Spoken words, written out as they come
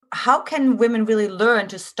how can women really learn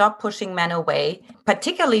to stop pushing men away,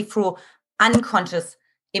 particularly through unconscious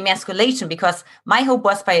emasculation? Because my hope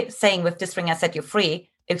was by saying with this ring, I set you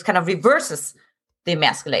free, it kind of reverses the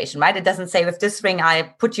emasculation, right? It doesn't say with this ring, I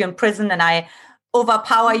put you in prison and I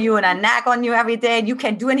overpower you and I nag on you every day and you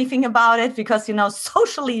can't do anything about it because,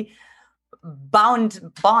 socially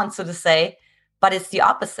bound bond, so to say, but it's the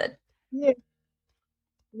opposite. Yeah.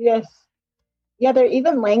 Yes. Yeah, there are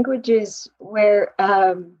even languages where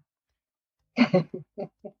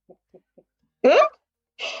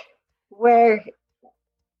where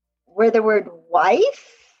the word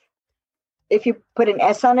wife, if you put an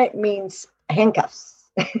S on it, means handcuffs.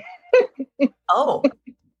 Oh,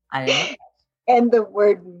 I don't know. And the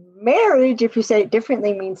word marriage, if you say it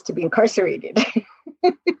differently, means to be incarcerated.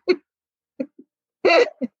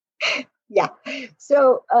 Yeah.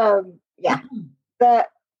 So, yeah.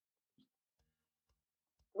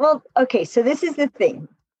 Okay. So this is the thing.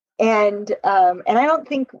 And I don't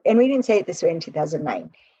think, and we didn't say it this way in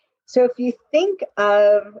 2009. So if you think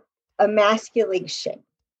of emasculation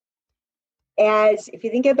if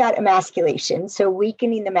you think about emasculation, so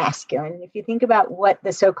weakening the masculine, if you think about what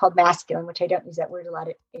the so-called masculine, which I don't use that word a lot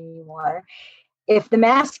anymore, if the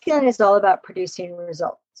masculine is all about producing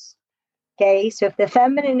results, okay, so if the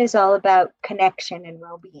feminine is all about connection and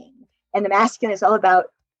well-being, and the masculine is all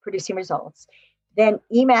about producing results, then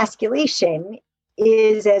emasculation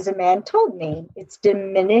is, as a man told me, it's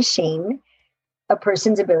diminishing a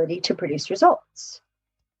person's ability to produce results.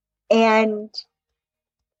 And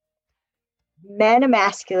men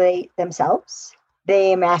emasculate themselves.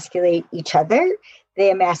 They emasculate each other.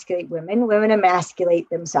 They emasculate women. Women emasculate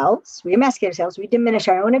themselves. We emasculate ourselves. We diminish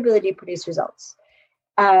our own ability to produce results.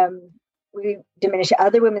 We diminish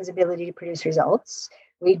other women's ability to produce results.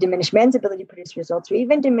 We diminish men's ability to produce results. We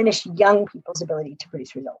even diminish young people's ability to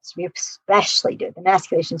produce results. We especially do. The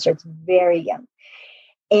emasculation starts very young.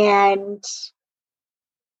 And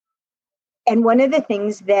one of the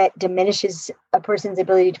things that diminishes a person's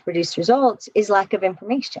ability to produce results is lack of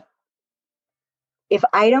information. If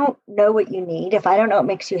I don't know what you need, if I don't know what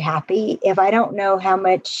makes you happy, if I don't know how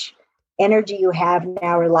much energy you have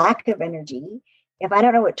now or lack of energy, if I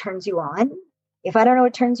don't know what turns you on, if I don't know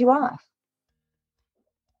what turns you off,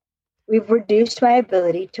 we've reduced my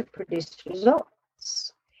ability to produce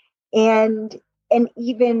results. And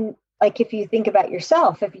even like if you think about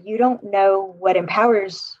yourself, if you don't know what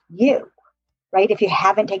empowers you, right? If you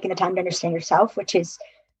haven't taken the time to understand yourself, which is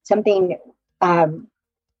something,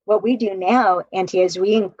 what we do now, Auntie, is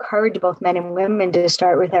we encourage both men and women to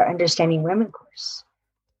start with our Understanding Women course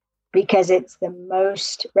because it's the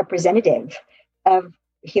most representative of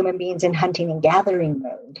human beings in hunting and gathering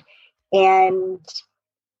mode. And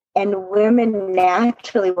women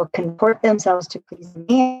naturally will contort themselves to please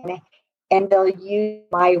men, and they'll use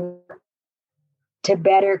my work to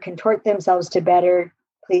better contort themselves to better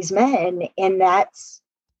please men. And that's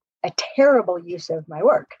a terrible use of my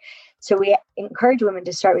work. So we encourage women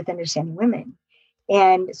to start with Understanding Women.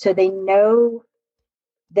 And so they know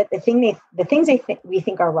that the things we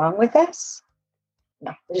think are wrong with us,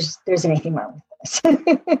 no, there's anything wrong with us.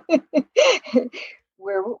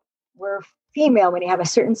 We're female when you have a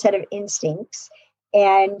certain set of instincts,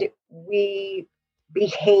 and we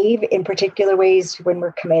behave in particular ways when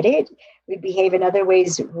we're committed. We behave in other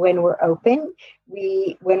ways when we're open.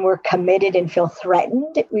 When we're committed and feel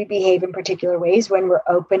threatened, we behave in particular ways. When we're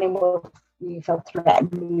open and we feel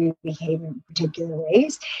threatened, we behave in particular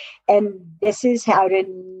ways. And this is how to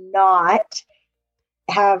not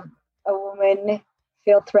have a woman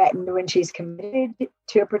feel threatened when she's committed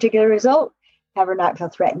to a particular result, have her not feel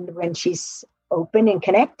threatened when she's open and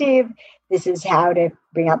connective. This is how to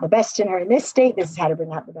bring out the best in her in this state. This is how to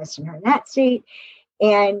bring out the best in her in that state.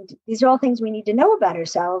 And these are all things we need to know about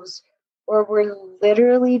ourselves, or we're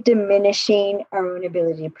literally diminishing our own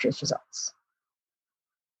ability to produce results.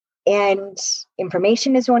 And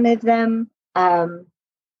information is one of them.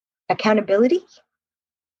 Accountability.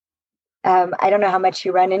 I don't know how much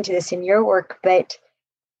you run into this in your work, but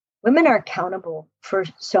women are accountable for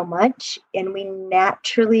so much, and we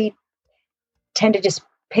naturally tend to just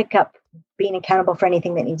pick up being accountable for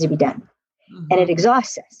anything that needs to be done. Mm-hmm. And it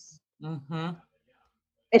exhausts us. Mm-hmm.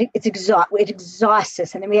 It exhausts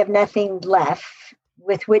us. And then we have nothing left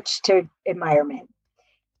with which to admire men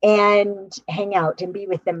and hang out and be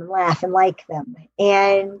with them and laugh and like them.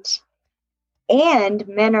 And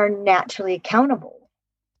men are naturally accountable,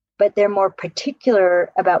 but they're more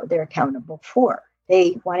particular about what they're accountable for.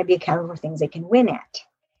 They want to be accountable for things they can win at.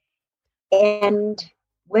 And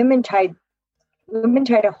women try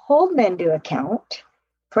to hold men to account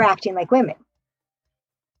for acting like women.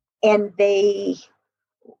 And they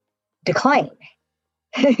decline.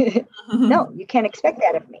 No, you can't expect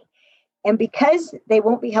that of me. And because they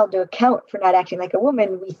won't be held to account for not acting like a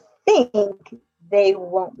woman, we think they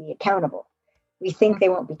won't be accountable. We think they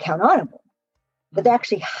won't be count onable, but they're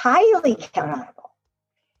actually highly count onable.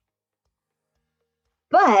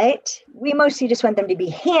 But we mostly just want them to be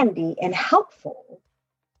handy and helpful,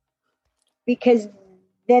 because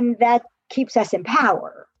then that keeps us in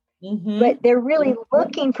power. Mm-hmm. But they're really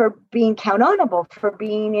looking for being count onable, for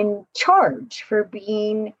being in charge, for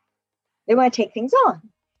being, they want to take things on.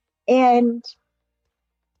 And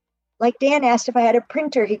like Dan asked if I had a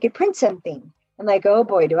printer, he could print something. I'm like, oh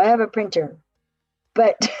boy, do I have a printer.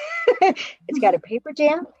 But it's got a paper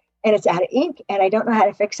jam and it's out of ink, and I don't know how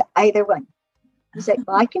to fix either one. He's like,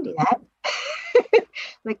 well, I can do that.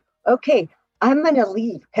 Like, okay, I'm going to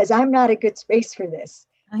leave because I'm not a good space for this.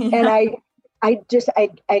 Yeah. And I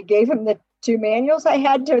gave him the 2 manuals I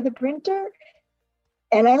had to the printer,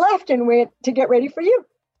 and I left and went to get ready for you.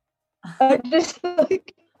 Just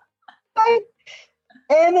like, bye.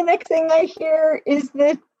 And the next thing I hear is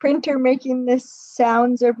the printer making the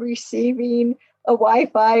sounds of receiving a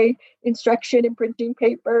Wi-Fi instruction and printing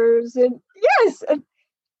papers. And yes.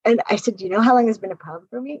 And I said, do you know how long it's been a problem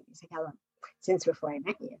for me? He's like, how long? Since before I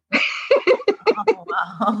met you. Oh,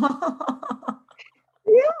 wow.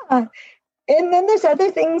 Yeah. And then there's other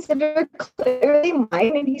things that are clearly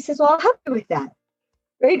mine. And he says, well, I'll help you with that.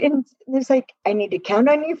 Right. And it's like, I need to count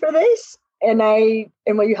on you for this. And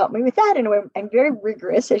will you help me with that? And I'm very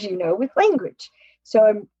rigorous, as you know, with language. So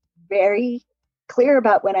I'm very clear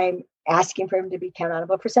about when I'm asking for him to be count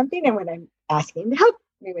onable for something and when I'm asking him to help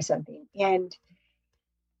me with something. And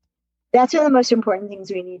that's one of the most important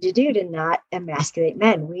things we need to do to not emasculate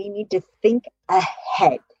men. We need to think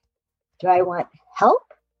ahead. Do I want help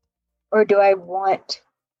or do I want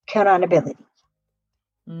count onability?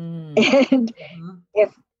 And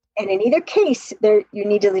and in either case, you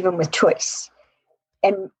need to leave them with choice.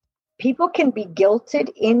 And people can be guilted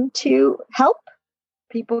into help.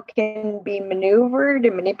 People can be maneuvered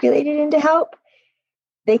and manipulated into help.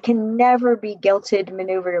 They can never be guilted,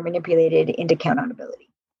 maneuvered, or manipulated into count onability.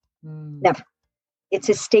 Never. It's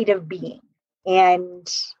a state of being. And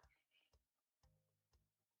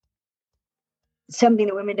something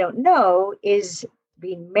that women don't know is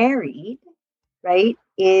being married, right,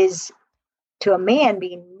 is to a man,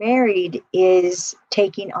 being married is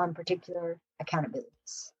taking on particular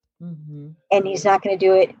accountabilities. Mm-hmm. And he's not going to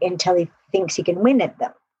do it until he thinks he can win at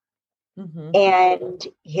them. Mm-hmm. And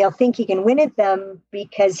he'll think he can win at them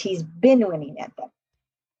because he's been winning at them.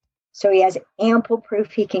 So he has ample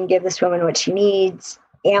proof he can give this woman what she needs,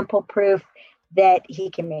 ample proof that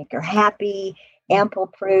he can make her happy, ample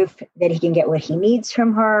proof that he can get what he needs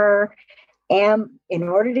from her. And in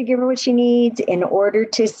order to give her what she needs, in order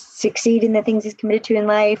to succeed in the things he's committed to in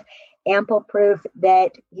life, ample proof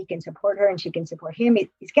that he can support her and she can support him.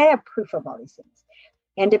 He's got to have proof of all these things.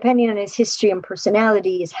 And depending on his history and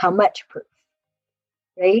personality is how much proof,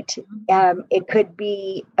 right? It could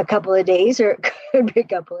be a couple of days or it could be a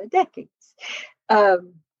couple of decades.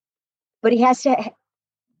 But he has to,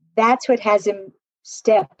 that's what has him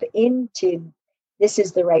step into, this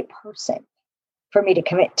is the right person for me to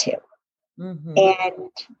commit to. Mm-hmm.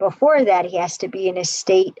 And before that, he has to be in a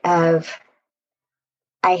state of,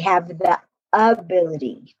 I have the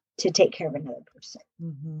ability to take care of another person.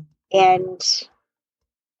 Mm-hmm. And I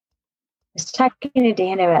was talking to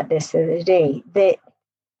Dan about this the other day, that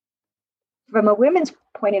from a women's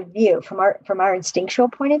point of view, from our instinctual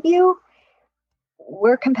point of view,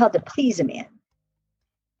 we're compelled to please a man.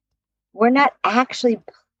 We're not actually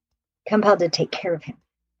compelled to take care of him.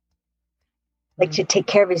 Like to take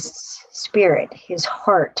care of his spirit, his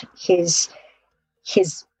heart, his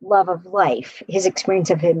love of life, his experience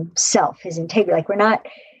of himself, his integrity. Like we're not,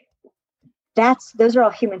 those are all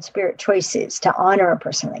human spirit choices to honor a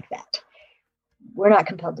person like that. We're not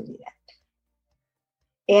compelled to do that.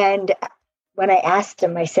 And when I asked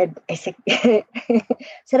him, I said, I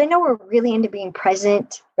know we're really into being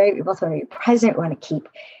present, right? We both want to be present. We want to keep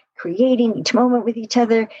creating each moment with each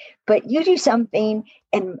other, but you do something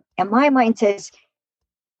and my mind says,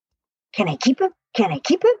 can I keep him? Can I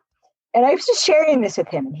keep him? And I was just sharing this with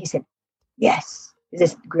him and he said, yes.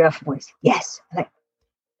 This gruff voice, yes. I'm like,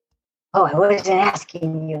 oh, I wasn't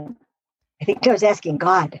asking you. I think I was asking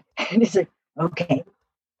God. And he's like, okay,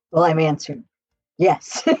 well, I'm answering.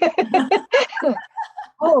 Yes.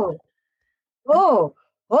 Oh.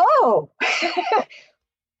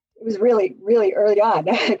 It was really, really early on.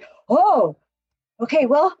 Oh, okay,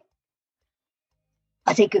 well,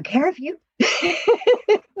 I'll take good care of you. It's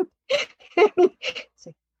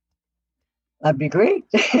like, that'd be great.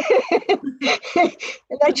 And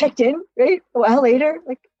I checked in, right? A while later,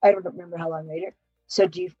 like, I don't remember how long later. So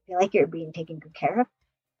do you feel like you're being taken good care of?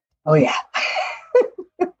 Oh, yeah.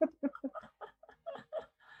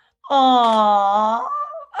 Oh,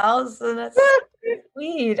 Allison, that's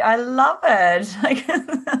sweet. I love it. Like,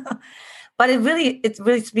 but it really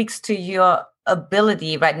speaks to your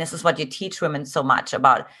ability, right? And this is what you teach women so much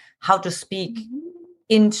about how to speak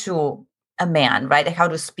into a man, right? Like how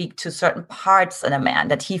to speak to certain parts in a man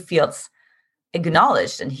that he feels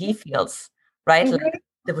acknowledged and he feels, right? Like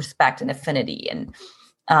the respect and affinity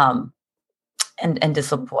um and the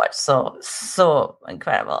support. So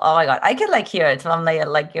incredible. Oh my God. I can like hear it from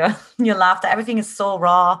like your laughter. Everything is so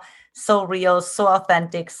raw, so real, so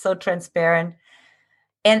authentic, so transparent.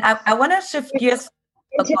 And I want to shift gears.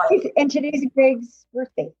 And today's Greg's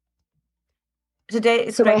birthday. Today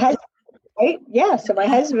is So Greg. my husband, right? Yeah. So my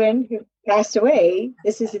husband who passed away,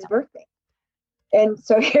 this is his birthday. And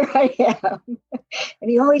so here I am. And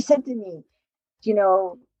he always said to me, you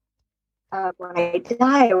know, when I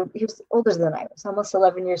die, he was older than I was, almost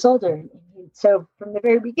 11 years older. And so from the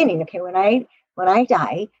very beginning, okay, when I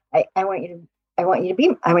die, I want you to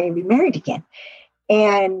be married again.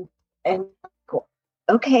 And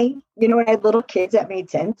okay, when I had little kids, that made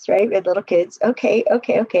sense, right? We had little kids. Okay.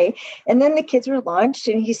 And then the kids were launched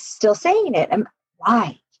and he's still saying it.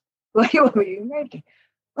 Why? Why do you want me to be married again?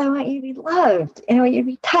 Well, I want you to be loved and I want you to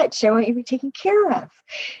be touched. I want you to be taken care of.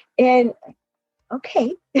 And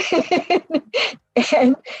okay.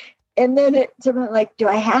 and then it's about like, do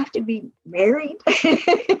I have to be married?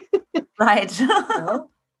 Right. No.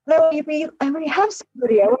 I want you to have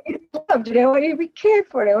somebody. I want you to be loved and I want you to be cared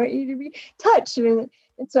for. And I want you to be touched. And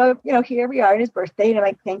so, here we are on his birthday. And I'm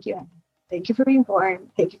like, thank you. Thank you for being born.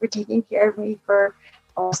 Thank you for taking care of me for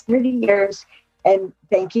almost 30 years. And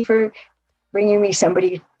thank you for bringing me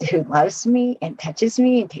somebody who loves me and touches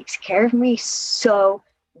me and takes care of me so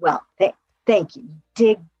well. Thank you. You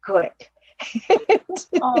did good.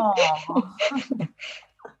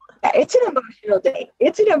 It's an emotional day.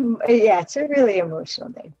 It's a really emotional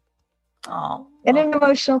day. Oh, and an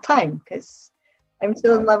emotional time because I'm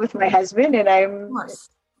still in love with my husband and I'm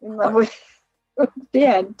in love with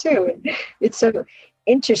Dan too. And it's so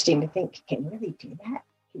interesting to think, can you really do that?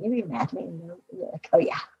 Can you imagine? Like, oh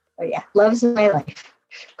yeah, love's in my life.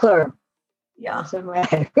 Plural. Yeah. Love's in my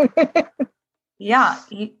life. Yeah,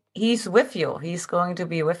 he's with you. He's going to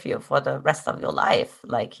be with you for the rest of your life.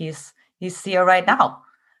 Like he's here right now.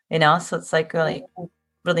 So it's like really,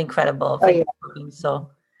 really incredible. Oh, yeah. Being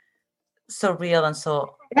so real and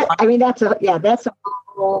so. I mean, that's a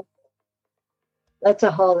whole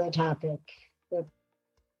other topic.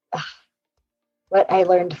 What I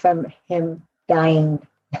learned from him dying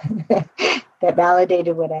that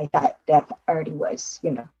validated what I thought death already was.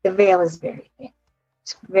 The veil is very thin.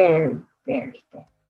 It's very, very thin.